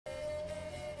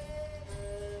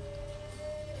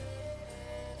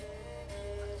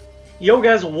Yo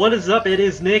guys, what is up? It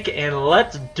is Nick, and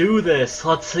let's do this.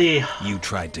 Let's see. You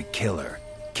tried to kill her.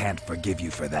 Can't forgive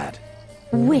you for that.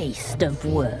 Waste of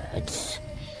words.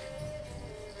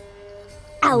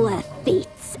 Our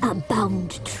fates are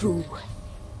bound true.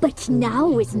 But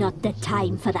now is not the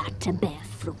time for that to bear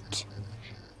fruit.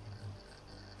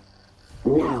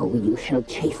 Now you shall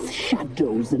chase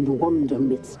shadows and wander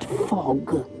midst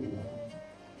fog.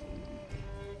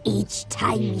 Each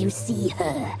time you see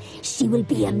her, she will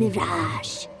be a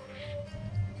mirage.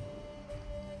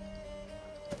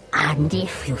 And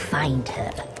if you find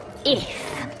her,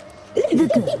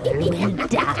 the girl will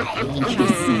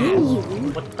die. Seeing you,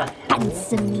 What the hell?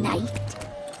 handsome knight.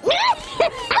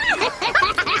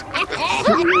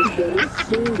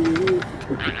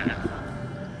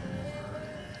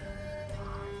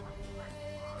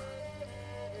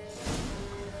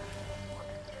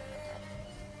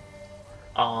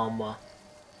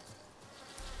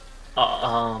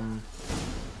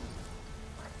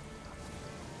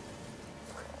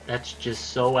 That's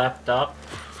just so effed up.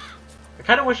 I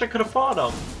kind of wish I could have fought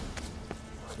him.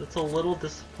 That's a little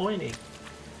disappointing.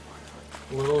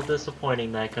 A little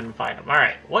disappointing that I couldn't find him.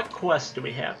 Alright, what quests do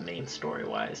we have main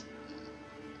story-wise?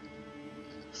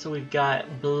 So we've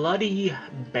got Bloody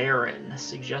Baron,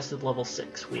 suggested level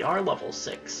 6. We are level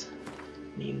 6.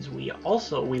 Means we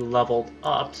leveled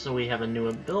up, so we have a new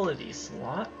ability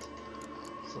slot.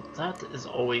 So that is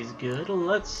always good.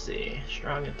 Let's see.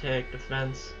 Strong attack,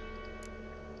 defense.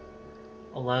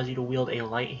 Allows you to wield a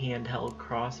light handheld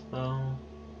crossbow.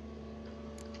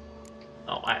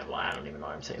 Oh, I don't even know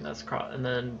what I'm saying. That's and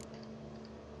then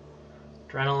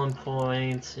adrenaline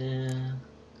points.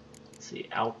 Let's see,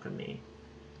 alchemy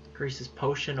increases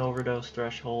potion overdose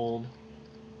threshold.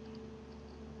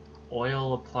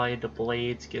 Oil applied to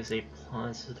blades gives a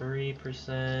plus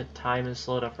 3%. Time is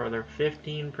slowed up further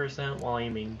 15% while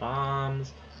aiming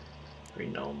bombs.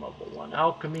 Renown level 1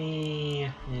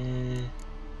 alchemy.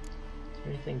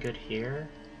 Anything good here?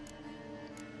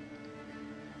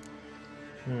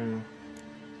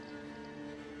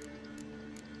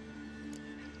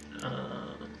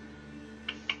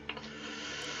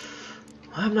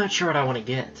 I'm not sure what I want to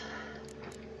get.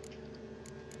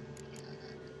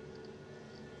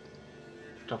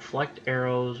 Deflect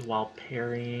arrows while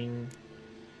parrying.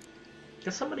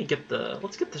 Guess somebody get the.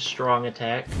 Let's get the strong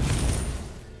attack.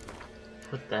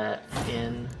 Put that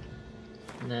in.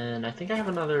 And then I think I have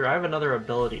another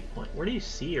ability point. Where do you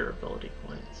see your ability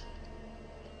points?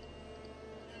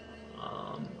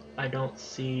 I don't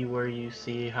see where you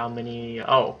see how many.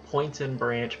 Oh, points in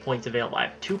branch, points available. I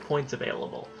have 2 points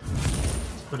available.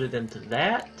 Let's put it into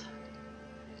that.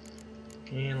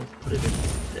 And let's put it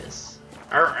into this.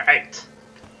 Alright.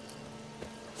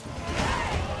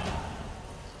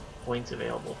 Points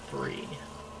available 3.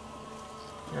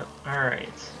 Yep,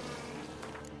 alright.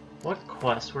 What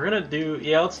quest? We're gonna do...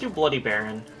 Yeah, let's do Bloody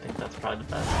Baron. I think that's probably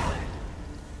the best.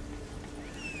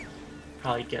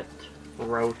 Probably get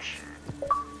Roach.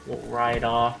 We'll ride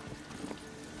off.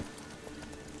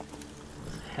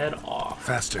 Let's head off.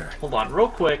 Faster. Hold on, real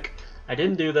quick. I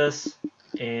didn't do this,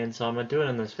 and so I'm gonna do it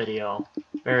in this video.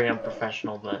 Very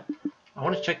unprofessional, but I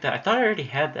want to check that. I thought I already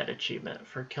had that achievement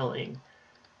for killing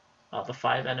the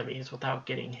 5 enemies without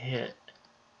getting hit.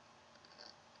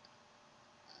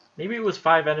 Maybe it was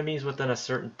 5 enemies within a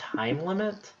certain time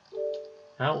limit?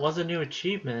 That was a new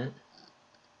achievement.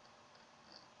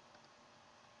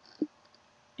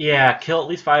 Yeah, kill at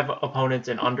least 5 opponents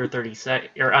in under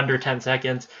 10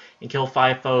 seconds, and kill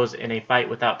 5 foes in a fight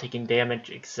without taking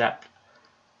damage except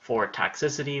for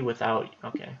toxicity without...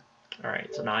 Okay.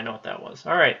 Alright, so now I know what that was.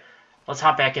 Alright, let's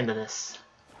hop back into this.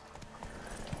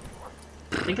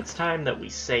 I think it's time that we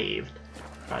saved.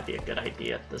 Probably be a good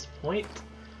idea at this point.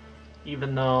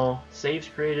 Even though saves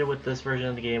created with this version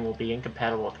of the game will be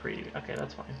incompatible with previous. Okay,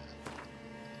 that's fine.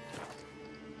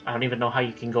 I don't even know how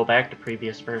you can go back to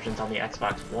previous versions on the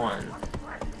Xbox One.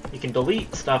 You can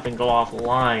delete stuff and go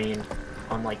offline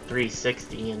on like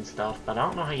 360 and stuff, but I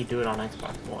don't know how you do it on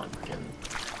Xbox One. Can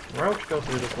Roach go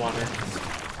through this water?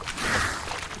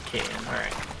 You can. All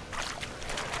right.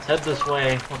 Let's head this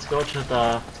way. Let's go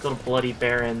to Bloody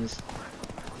Baron's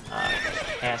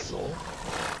castle.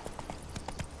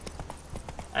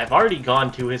 I've already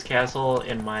gone to his castle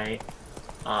in my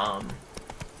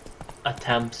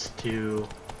attempts to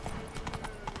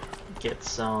get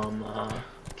some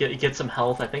get some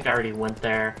health. I think I already went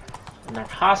there, and they're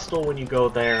hostile when you go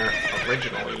there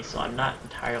originally, so I'm not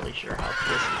entirely sure how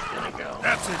this is gonna go.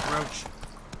 That's it, Roach.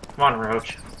 Come on,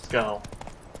 Roach. Let's go.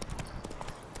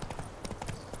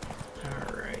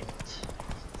 Alright.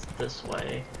 It's this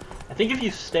way. I think if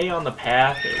you stay on the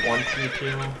path, it wants you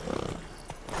to.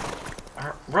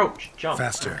 Roach, jump.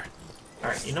 Faster.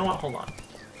 Alright, you know what? Hold on.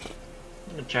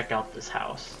 I'm gonna check out this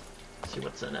house. See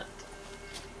what's in it.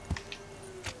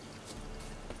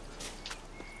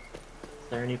 Is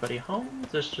there anybody home?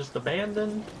 Is this just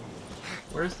abandoned?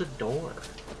 Where's the door?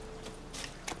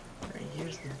 Alright,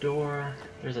 here's the door.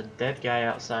 There's a dead guy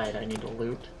outside I need to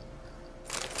loot.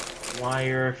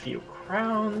 Wire, a few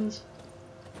crowns.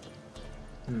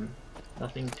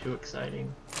 Nothing too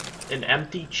exciting. An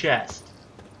empty chest.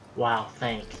 Wow,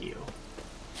 thank you.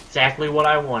 Exactly what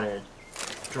I wanted.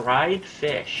 Dried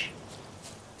fish.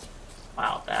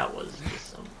 Wow, that was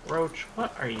just some... Roach,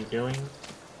 what are you doing?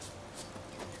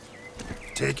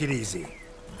 Take it easy.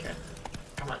 Okay.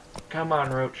 Come on. Come on,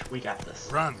 Roach. We got this.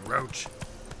 Run, Roach.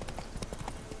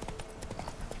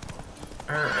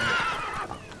 Alright.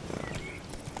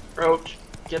 Roach,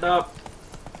 get up.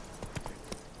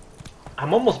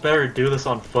 I'm almost better to do this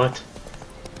on foot.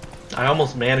 I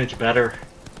almost manage better.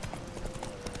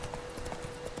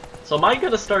 So am I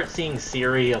gonna start seeing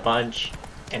Siri a bunch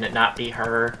and it not be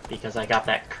her because I got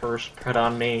that curse put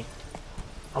on me?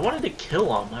 I wanted to kill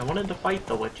them. I wanted to fight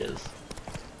the witches.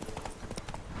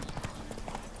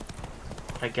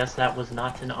 I guess that was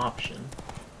not an option.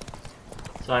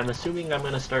 So I'm assuming I'm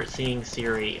gonna start seeing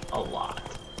Siri a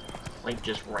lot. Like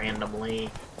just randomly.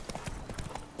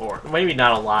 Or maybe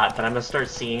not a lot, but I'm gonna start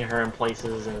seeing her in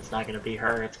places and it's not gonna be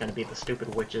her, it's gonna be the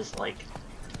stupid witches like...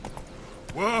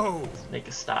 Whoa! Let's make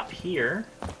a stop here.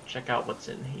 Check out what's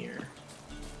in here.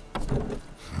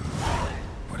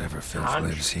 Whatever filth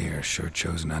lives here sure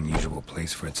chose an unusual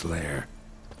place for its lair.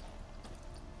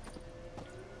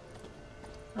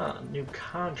 New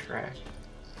contract.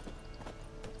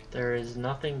 There is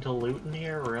nothing to loot in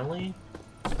here, really?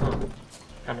 Huh.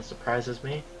 Kinda surprises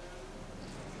me.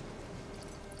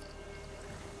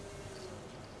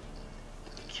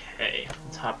 Okay,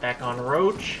 let's hop back on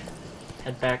Roach.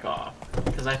 Head back off.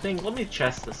 Because I think, let me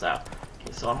test this out.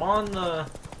 Okay, so I'm on the...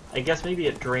 I guess maybe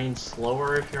it drains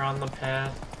slower if you're on the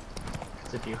path.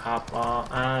 Because if you hop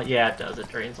on... yeah, it does. It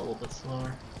drains a little bit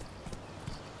slower.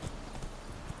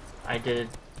 I did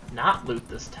not loot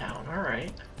this town.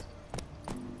 Alright.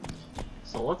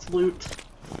 So let's loot.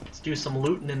 Let's do some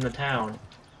looting in the town.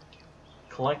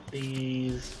 Collect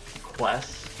these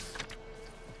quests.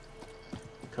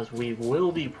 Because we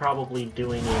will be probably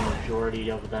doing a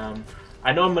majority of them.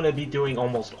 I know I'm going to be doing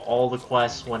almost all the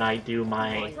quests when I do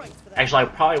my... Actually, I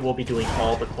probably will be doing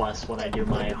all the quests when I do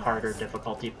my harder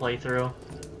difficulty playthrough.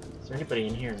 Is there anybody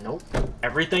in here? Nope.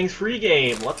 Everything's free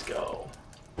game. Let's go.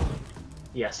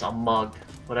 Yes, a mug.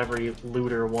 Whatever you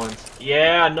looter wants.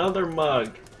 Yeah, another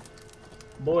mug.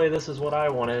 Boy, this is what I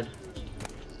wanted.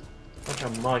 Bunch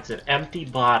of mugs. An empty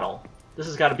bottle. This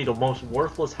has got to be the most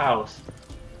worthless house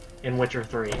in Witcher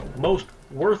 3. Most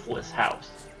worthless house.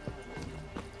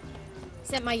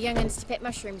 Sent my young'uns to pick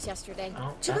mushrooms yesterday.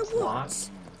 Oh, to that's the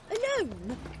woods.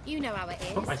 Alone? You know how it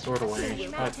is. Put my sword away. I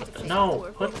should probably put the...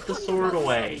 No! Put the sword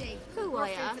away! Who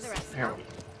I asked? There we go.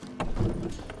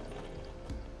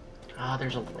 Ah,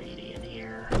 there's a lady in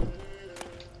here.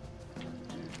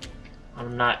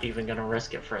 I'm not even gonna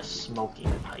risk it for a smoking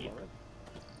pipe.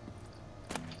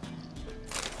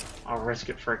 I'll risk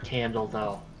it for a candle,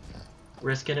 though.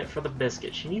 Risking it for the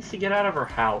biscuit. She needs to get out of her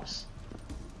house.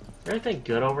 Is there anything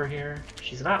good over here?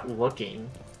 She's not looking.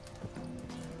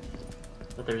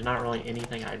 But there's not really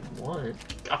anything I'd want.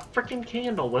 A freaking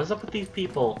candle! What is up with these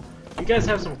people? You guys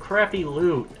have some crappy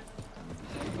loot.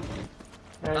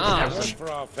 You guys have some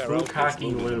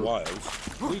bukkake loot.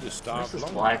 Where's this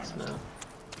blacksmith?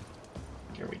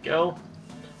 Here we go.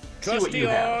 See what you Trusty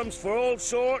have. arms for all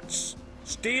sorts,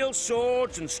 steel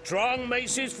swords and strong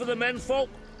maces for the menfolk,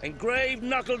 engraved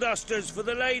knuckle dusters for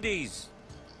the ladies.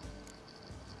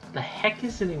 The heck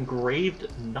is an engraved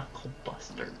knuckle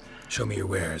buster? Show me your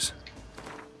wares.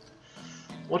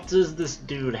 What does this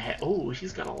dude have? Oh,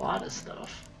 he's got a lot of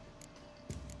stuff.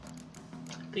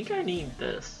 I think I need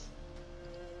this.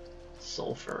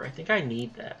 Sulfur. I think I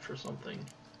need that for something.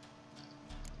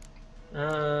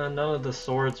 None of the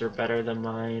swords are better than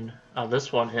mine. Oh,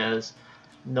 this one has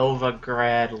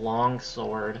Novigrad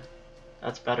longsword.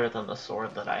 That's better than the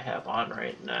sword that I have on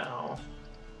right now.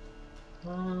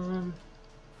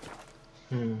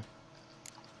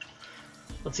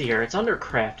 Let's see here. It's under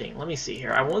crafting. Let me see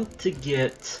here. I want to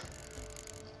get...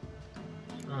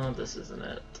 Oh, this isn't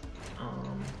it.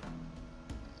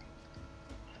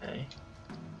 Okay.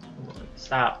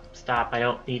 Stop. Stop. I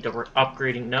don't need to...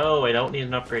 upgrading... No, I don't need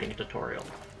an upgrading tutorial.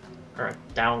 Or a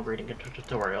downgrading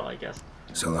tutorial, I guess.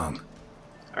 So long.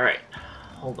 Alright.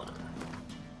 Hold on.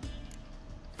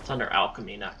 It's under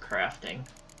alchemy, not crafting.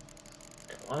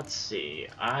 Let's see.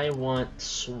 I want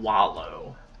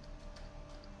swallow.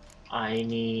 I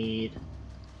need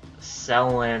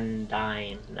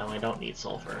celandine. No, I don't need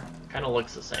sulfur. Kind of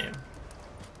looks the same.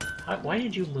 Why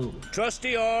did you move?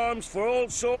 Trusty arms for all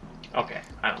sorts. Okay,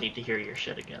 I don't need to hear your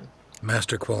shit again.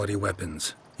 Master quality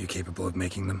weapons. You capable of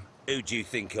making them? Who do you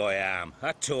think I am?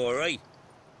 A Tory?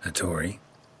 A Tory?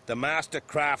 The master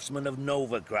craftsman of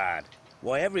Novigrad.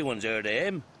 Why, everyone's heard of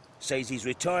him. Says he's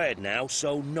retired now,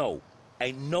 so no.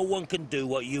 Ain't no one can do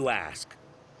what you ask.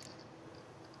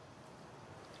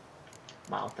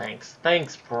 Wow, thanks.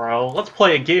 Thanks, bro. Let's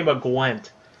play a game of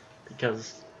Gwent.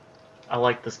 Because I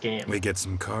like this game. We get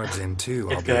some cards in too.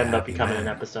 It's gonna end up becoming an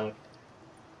episode.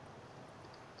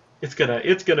 It's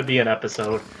gonna be an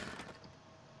episode.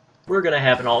 We're gonna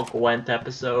have an all Gwent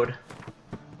episode.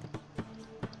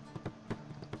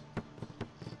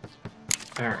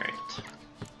 Alright.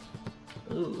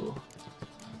 Ooh.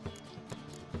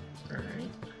 Alright.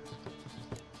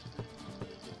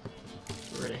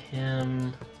 Get rid of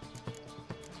him.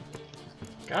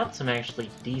 Got some actually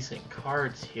decent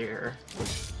cards here.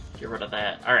 Get rid of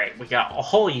that. Alright, we got a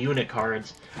whole unit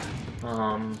cards.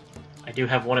 I do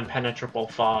have one impenetrable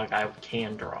fog I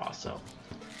can draw, so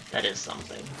that is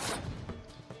something.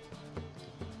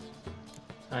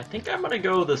 I think I'm gonna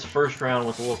go this first round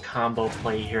with a little combo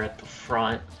play here at the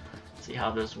front. See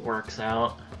how this works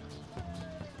out.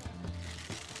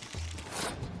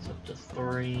 It's up to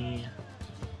 3.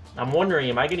 I'm wondering,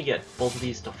 am I gonna get both of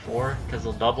these to 4? Because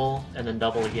they'll double and then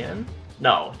double again?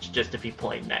 No, it's just if you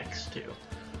play next too.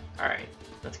 Alright,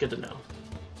 that's good to know.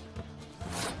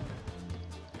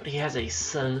 But he has a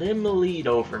slim lead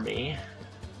over me.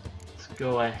 Let's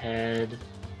go ahead,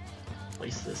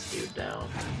 place this dude down.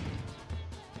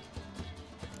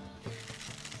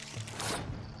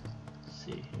 Let's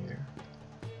see here.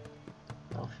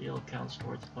 Battlefield counts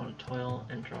towards opponent toil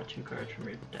and draw 2 cards from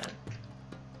your deck.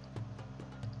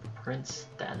 Prince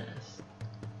Dennis.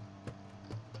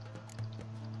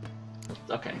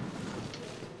 Okay.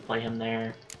 Play him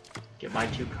there. Get my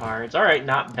 2 cards. Alright,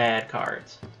 not bad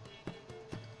cards.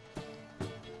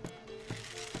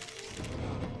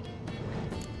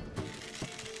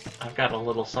 I've got a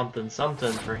little something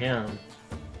something for him.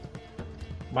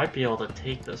 Might be able to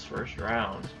take this first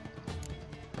round.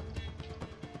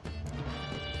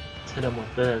 Let's hit him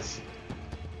with this.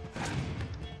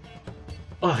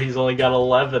 Oh, he's only got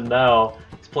 11 now.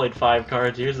 He's played 5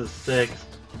 cards. Here's a 6.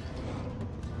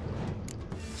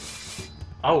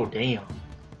 Oh, damn.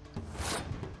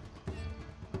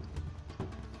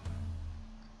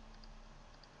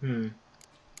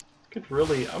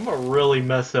 I'm gonna really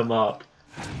mess him up.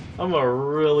 I'm gonna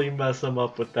really mess him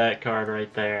up with that card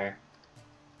right there.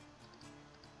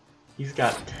 He's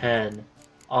got 10.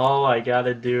 All I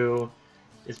gotta do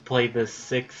is play this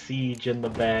 6 siege in the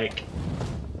back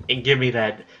and give me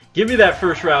that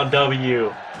first round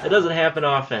W. It doesn't happen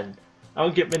often. I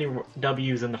don't get many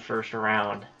W's in the first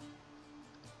round.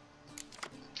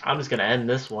 I'm just gonna end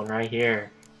this one right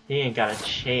here. He ain't got a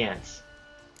chance.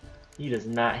 He does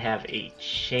not have a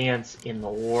chance in the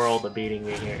world of beating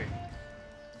me here.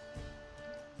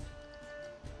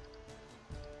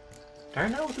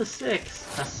 Starting out with a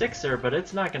 6. A 6er, but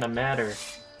it's not gonna matter.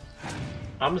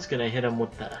 I'm just gonna hit him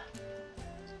with the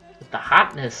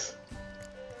hotness.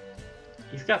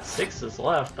 He's got 6s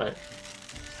left, but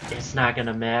it's not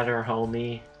gonna matter,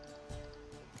 homie.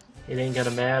 It ain't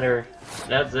gonna matter.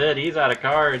 That's it, he's out of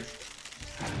cards.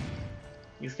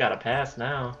 He's gotta pass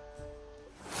now.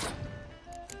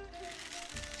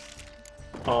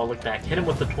 Oh, look at that. Hit him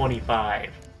with the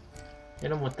 25.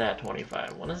 Hit him with that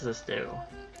 25. What does this do?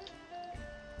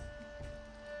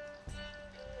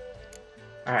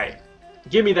 Alright.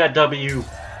 Give me that W.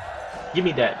 Give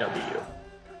me that W.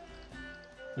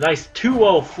 Nice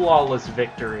 2-0 flawless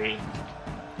victory.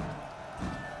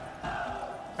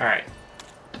 Alright.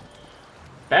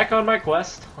 Back on my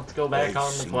quest. Let's go back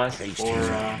on the quest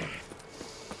for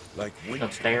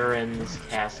the Baron's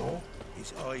Castle.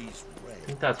 His eyes red. I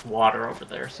think that's water over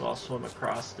there, so I'll swim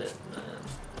across it and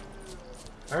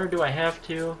then... Or do I have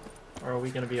to? Or are we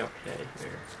gonna be okay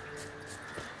here?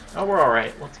 Oh, we're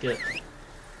alright. Let's get...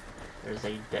 There's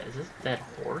a dead... Is this a dead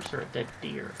horse or a dead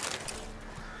deer?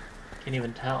 Can't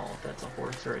even tell if that's a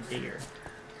horse or a deer.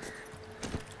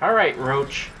 Alright,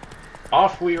 Roach.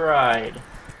 Off we ride.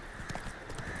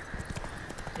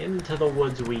 Into the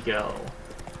woods we go.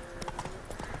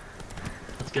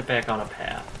 Let's get back on a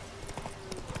path.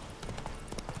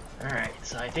 Alright,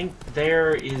 so I think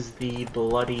there is the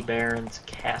Bloody Baron's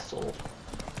Castle.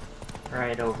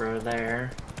 Right over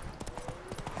there.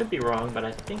 Could be wrong, but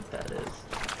I think that is.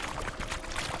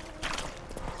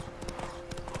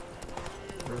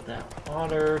 Through that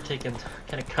water, kind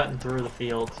of cutting through the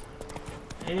fields.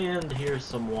 And here's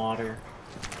some water.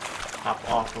 Hop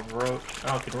off of Roach.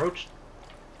 Oh, can Roach...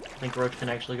 I think Roach can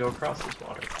actually go across this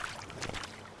water.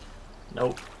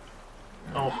 Nope.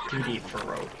 Oh, too deep for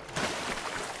Roach.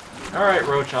 Alright,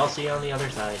 Roach, I'll see you on the other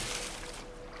side.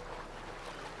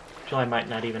 Actually, I might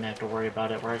not even have to worry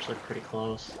about it. We're actually pretty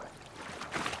close.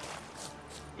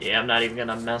 Yeah, I'm not even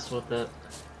gonna mess with it.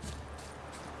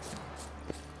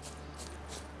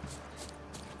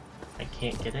 I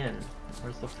can't get in.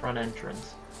 Where's the front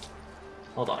entrance?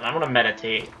 Hold on, I'm gonna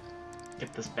meditate.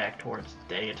 Get this back towards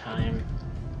daytime.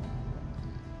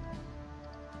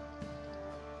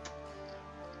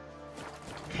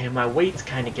 Okay, my weight's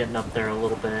kind of getting up there a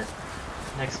little bit.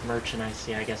 Next merchant I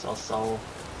see, I guess I'll sell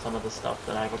some of the stuff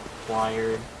that I've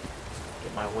acquired.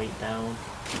 Get my weight down.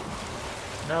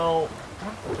 No.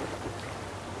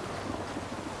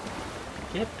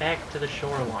 Get back to the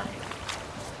shoreline.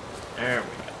 There we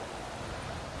go.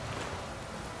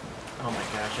 Oh my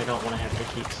gosh, I don't want to have to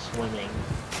keep swimming.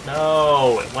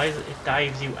 No! Why is it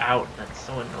dives you out? That's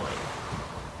so annoying.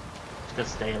 Just gonna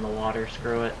stay in the water,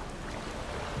 screw it.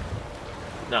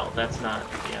 No, that's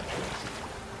not the entrance.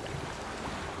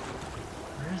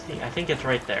 Where's the... I think it's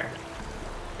right there.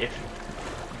 If...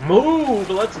 Move!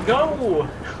 Let's go!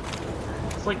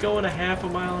 It's like going a half a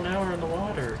mile an hour in the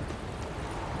water.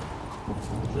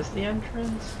 Is this the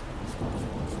entrance?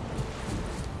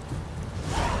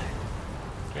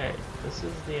 Okay, this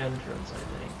is the entrance, I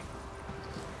think.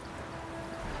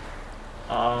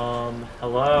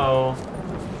 Hello?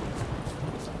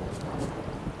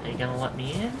 Are you gonna let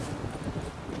me in?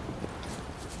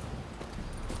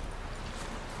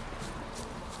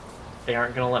 They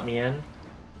aren't gonna let me in?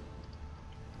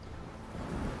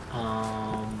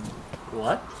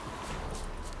 What?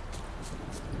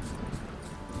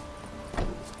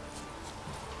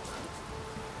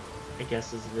 I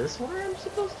guess is this where I'm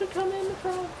supposed to come in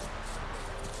from?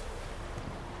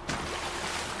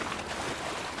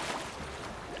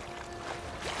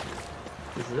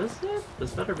 Is this it?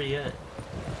 This better be it.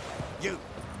 You.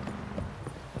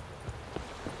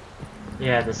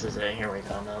 Yeah, this is it. Here we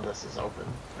go. Now this is open.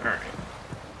 Alright.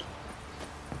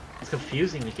 It's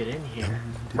confusing to get in here.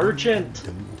 Merchant!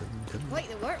 Quite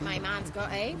the work my man's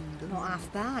got, eh? Not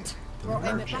half bad. Brought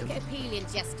him a packet of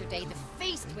peelings yesterday. The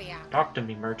feast we had. Talk to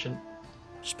me, merchant.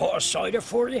 Spot of cider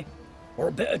for you? Or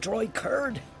a bit of dry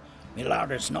curd? Me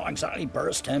lad, it's not exactly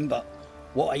bursting, but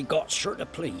what I got sure to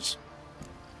please.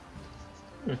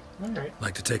 Alright.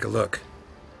 Like to take a look.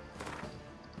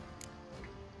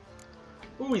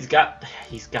 Ooh, he's got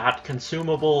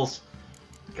consumables.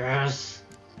 Yes.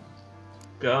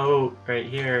 Go right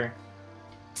here.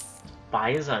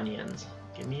 Buy his onions.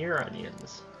 Give me your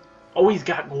onions. Oh, he's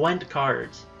got Gwent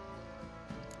cards.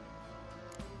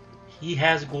 He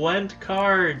has Gwent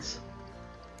cards.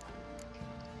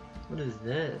 What is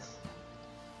this?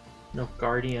 No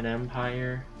Guardian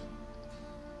Empire.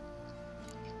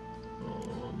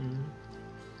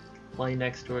 Play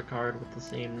next to a card with the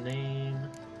same name.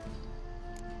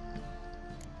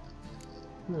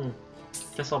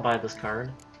 Guess I'll buy this card.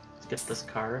 Let's get this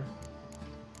card.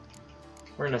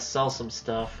 We're gonna sell some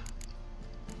stuff.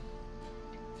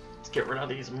 Let's get rid of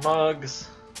these mugs.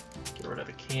 Get rid of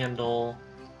the candle.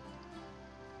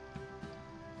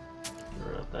 Get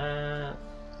rid of that.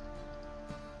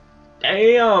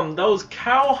 Damn, those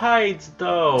cowhides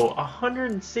though.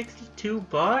 162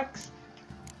 bucks?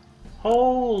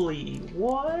 Holy,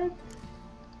 what?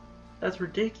 That's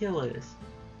ridiculous.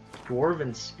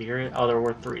 Dwarven Spirit. Oh, they're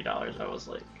worth $3. I was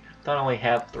like, I thought I only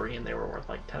had 3 and they were worth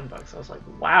like 10 bucks. I was like,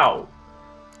 wow.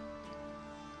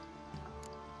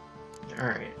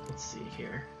 Alright, let's see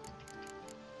here.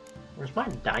 Where's my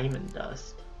diamond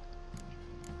dust?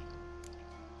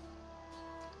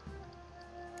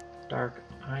 Dark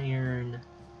iron.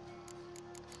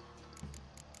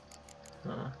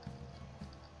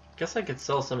 Guess I could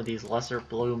sell some of these lesser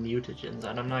blue mutagens,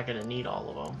 and I'm not gonna need all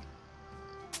of them.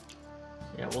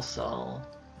 Yeah, we'll sell.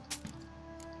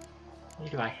 How many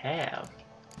do I have?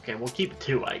 Okay, we'll keep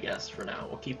 2, I guess, for now.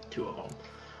 We'll keep 2 of them.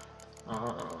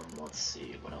 Let's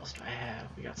see, what else do I have?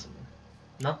 We got some...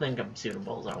 Nothing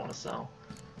consumables I want to sell.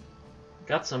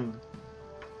 Got some...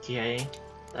 Okay,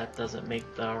 that doesn't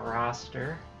make the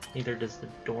roster. Neither does the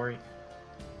Dory.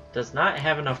 Does not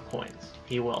have enough coins.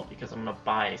 He will, because I'm gonna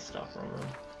buy stuff from him.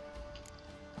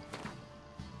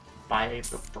 Buy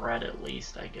the bread at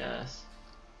least, I guess.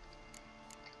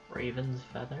 Raven's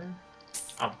feather?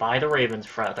 I'll buy the Raven's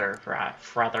feather.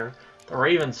 The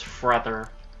Raven's feather.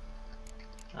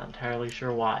 Not entirely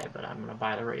sure why, but I'm gonna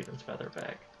buy the Raven's feather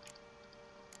back.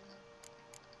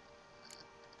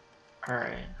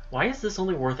 Alright. Why is this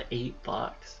only worth $8?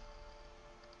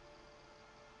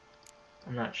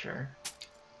 I'm not sure.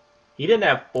 He didn't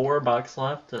have $4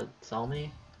 left to sell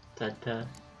me.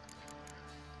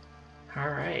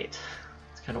 Alright.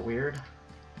 It's kind of weird.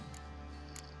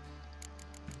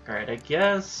 Alright, I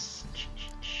guess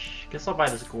I'll buy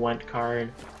this Gwent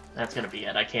card. That's gonna be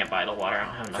it. I can't buy the water. I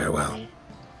don't have enough Farewell. money.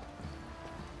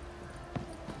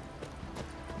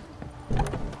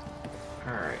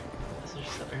 Alright.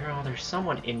 There's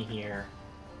someone in here.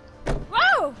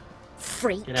 Whoa!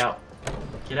 Freak. Get out.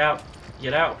 Get out.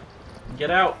 Get out. Get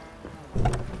out.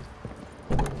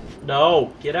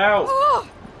 No! Get out! Oh!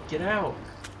 Get out!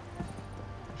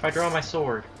 If I draw my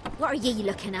sword. What are you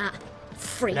looking at?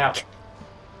 Freak. Get out.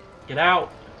 Get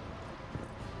out!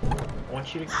 I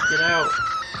want you to get out.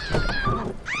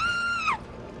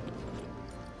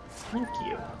 Thank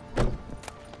you.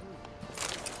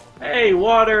 Hey,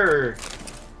 water!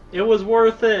 It was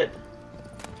worth it!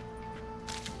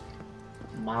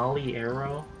 Molly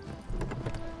arrow?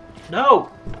 No!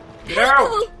 Get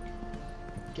out!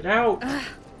 Get out!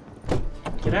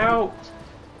 Get out!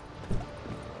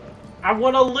 I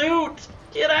want to loot!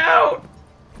 Get out!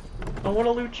 I want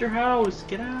to loot your house!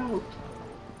 Get out!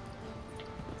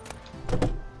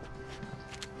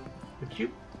 Would you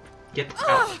get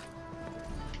out?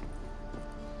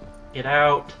 Get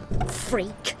out!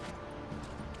 Freak.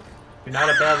 You're not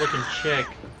a bad-looking chick,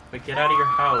 but get out of your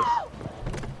house.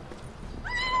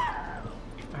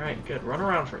 Alright, good. Run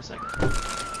around for a second.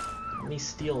 Let me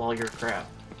steal all your crap.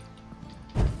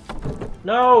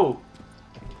 No!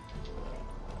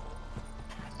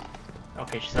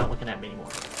 Okay, she's not looking at me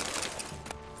anymore.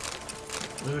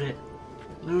 Loot it.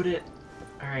 Loot it.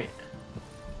 Alright.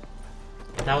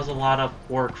 That was a lot of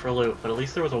work for loot, but at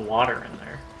least there was a water in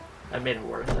there. That made it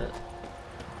worth it.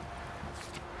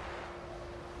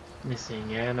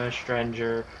 Missing Anna,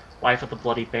 stranger, wife of the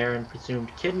Bloody Baron,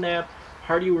 presumed kidnapped.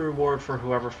 Hearty reward for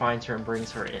whoever finds her and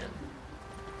brings her in.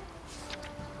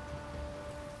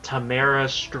 Tamara,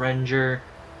 stranger,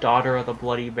 daughter of the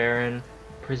Bloody Baron,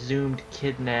 presumed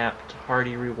kidnapped.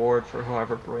 Hearty reward for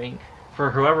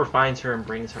whoever finds her and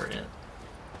brings her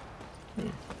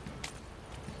in.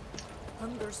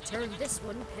 Hunger's turned this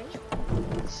one pale.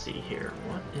 Let's see here.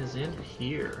 What is in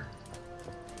here?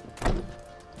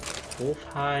 Wolf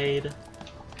hide.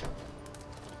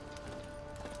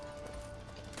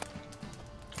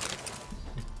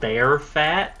 Bear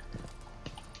fat?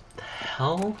 The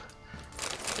hell?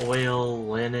 Oil,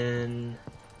 linen.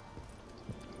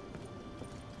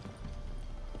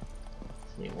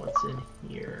 Let's see what's in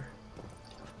here.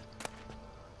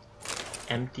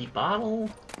 Empty bottle?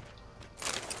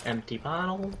 Empty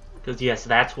bottle? Because yes,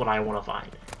 that's what I want to find.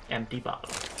 Empty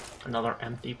bottle. Another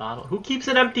empty bottle. Who keeps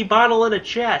an empty bottle in a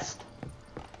chest?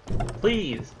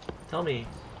 Please, tell me.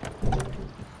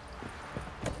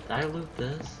 Did I loot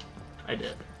this? I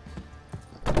did.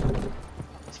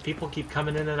 These people keep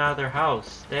coming in and out of their house.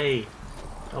 Stay.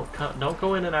 Don't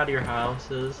go in and out of your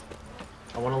houses.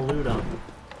 I want to loot them.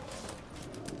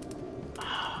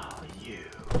 Oh, you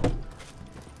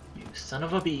son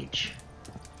of a beach.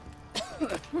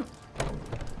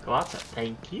 Go outside.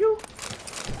 Thank you.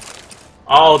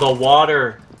 Oh, the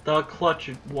water. The clutch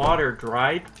water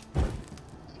dried.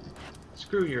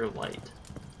 Screw your light.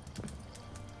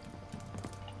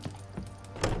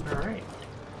 Alright.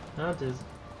 Now can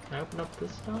I open up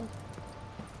this stuff?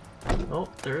 Oh,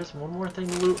 there is one more thing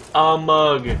to loot. A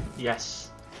mug.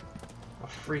 Yes. A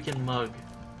freaking mug.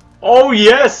 Oh,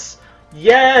 yes!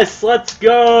 Yes! Let's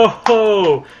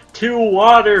go! 2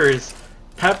 waters.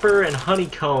 Pepper and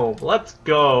honeycomb. Let's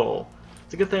go.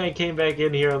 It's a good thing I came back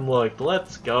in here and looked.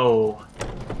 Let's go.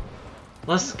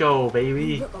 Let's go,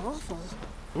 baby. You look awful.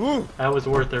 That was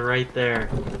worth it right there.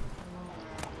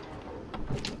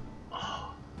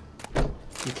 Oh.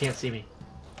 You can't see me.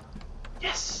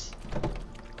 Yes.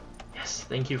 Yes,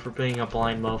 thank you for being a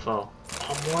blind mofo.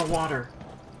 Oh, more water.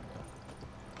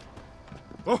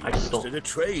 I stole. The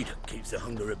trade keeps the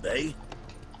hunger at bay.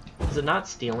 Is it not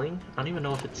stealing? I don't even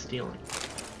know if it's stealing.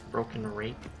 Broken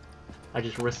rake. I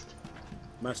just risked.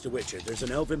 Master Witcher, there's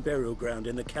an elven burial ground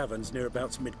in the caverns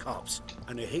nearabouts mid-copse,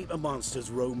 and a heap of monsters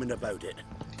roaming about it.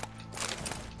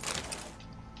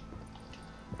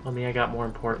 I mean, I got more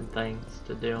important things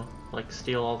to do, like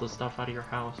steal all the stuff out of your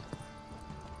house.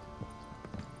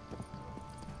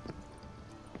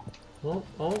 Oh.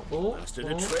 Master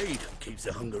the trade keeps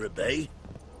the hunger at bay.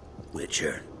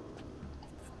 Witcher,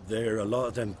 there are a lot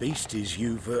of them beasties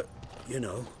you've, you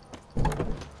know.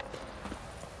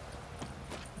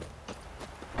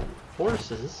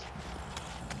 Horses?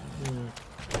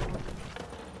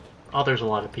 Oh, there's a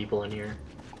lot of people in here.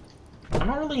 I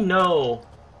don't really know.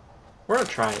 We're gonna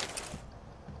try it.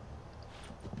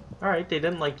 Alright, they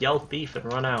didn't like yell thief and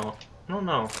run out. don't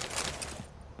know.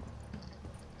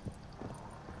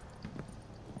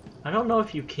 I don't know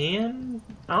if you can.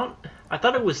 I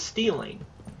thought it was stealing.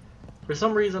 For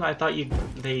some reason, I thought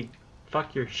they'd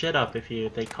fuck your shit up if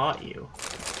they caught you.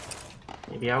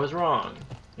 Maybe I was wrong.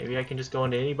 Maybe I can just go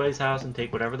into anybody's house and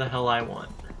take whatever the hell I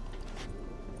want.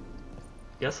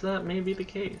 Guess that may be the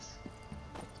case.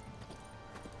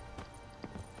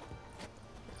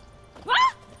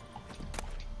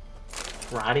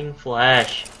 Rotting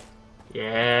flesh.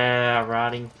 Yeah,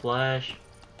 rotting flesh.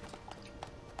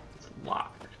 It's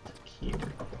locked. Key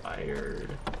required.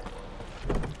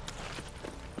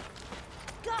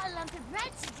 Got a lump of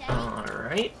bread today.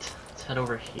 Alright, let's head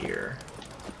over here.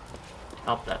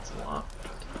 Oh, that's locked.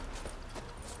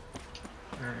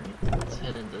 Alright, let's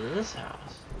head into this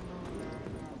house.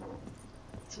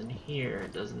 What's in here?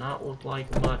 Does not look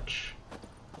like much.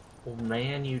 Old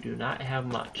man, you do not have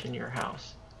much in your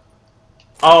house.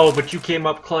 Oh, but you came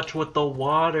up clutch with the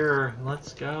water.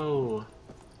 Let's go.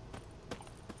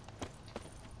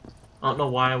 I don't know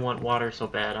why I want water so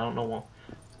bad. I don't know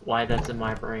why that's in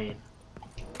my brain.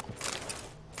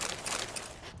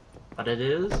 But it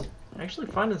is. I'm actually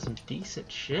finding some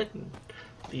decent shit in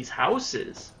these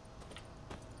houses.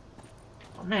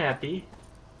 I'm happy.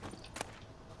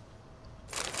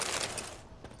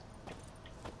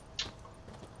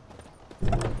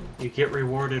 You get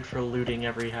rewarded for looting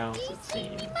every house, it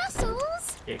seems.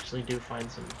 You actually do find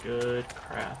some good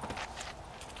crap.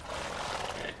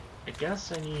 Okay, I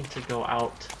guess I need to go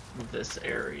out this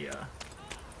area.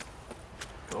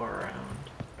 Go around.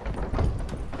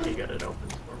 You got it open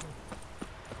for me.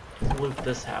 Let's loot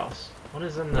this house. What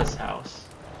is in this house?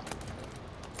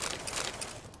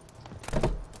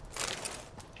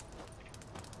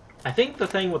 I think the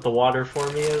thing with the water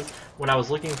for me is, when I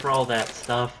was looking for all that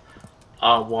stuff,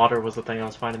 water was the thing I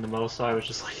was finding the most, so I was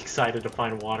just like excited to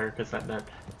find water because that meant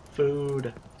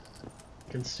food,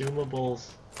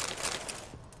 consumables.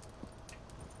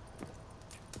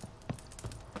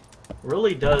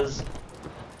 Really does.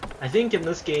 I think in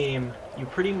this game you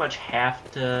pretty much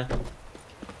have to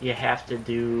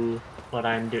do what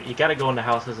I'm doing. You gotta go into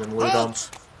houses and loot them,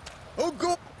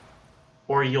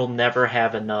 or you'll never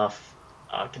have enough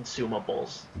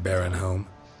consumables. Baron home?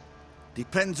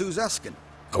 Depends who's asking.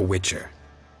 A witcher.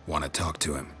 Want to talk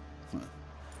to him?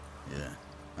 Yeah.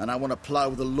 And I want to plough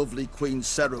the lovely Queen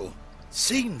Cero.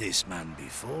 Seen this man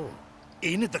before.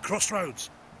 In at the crossroads.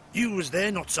 You was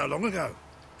there not so long ago.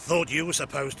 Thought you were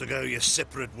supposed to go your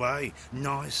separate way.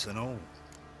 Nice and all.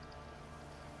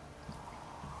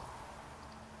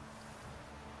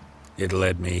 It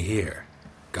led me here.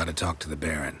 Gotta talk to the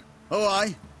Baron. Oh,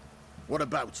 aye? What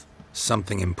about?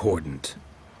 Something important.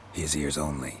 His ears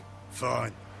only.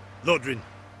 Fine. Lodrin,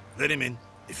 let him in.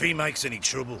 If he makes any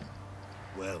trouble,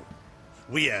 well,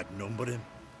 we outnumber him.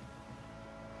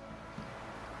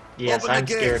 Yes, Open the I'm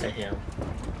gate. scared of him.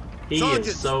 He Sergeant.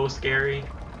 is so scary.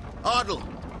 Ardle.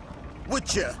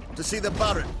 Witcher, to see the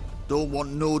Baron. Don't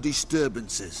want no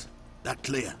disturbances. That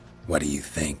clear? What do you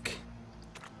think?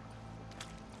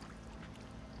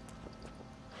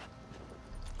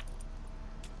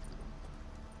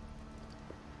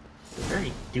 A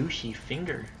very douchey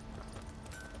finger.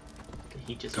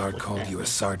 He just Guard looked called at you me. a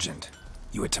sergeant.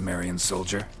 You a Temerian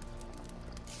soldier?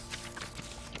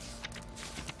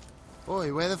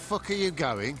 Oi, where the fuck are you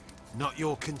going? Not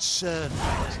your concern,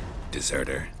 mate.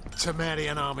 Deserter.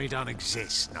 Temerian army don't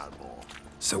exist no more.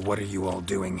 So what are you all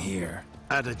doing here?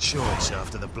 Had a choice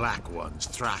after the Black Ones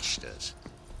thrashed us.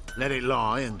 Let it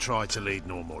lie and try to lead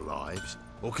normal lives,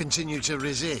 or continue to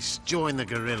resist, join the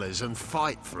guerrillas and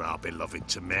fight for our beloved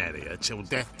Temeria till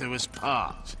death do us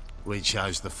part. We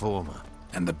chose the former.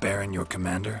 And the Baron your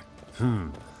commander?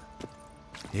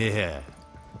 Yeah.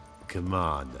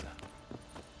 Commander.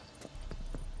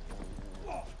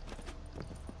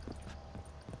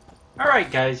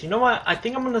 Alright guys, you know what? I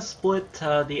think I'm going to split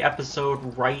the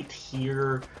episode right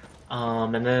here.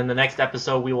 And then the next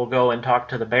episode we will go and talk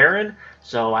to the Baron.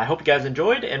 So I hope you guys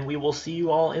enjoyed, and we will see you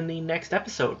all in the next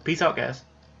episode. Peace out, guys.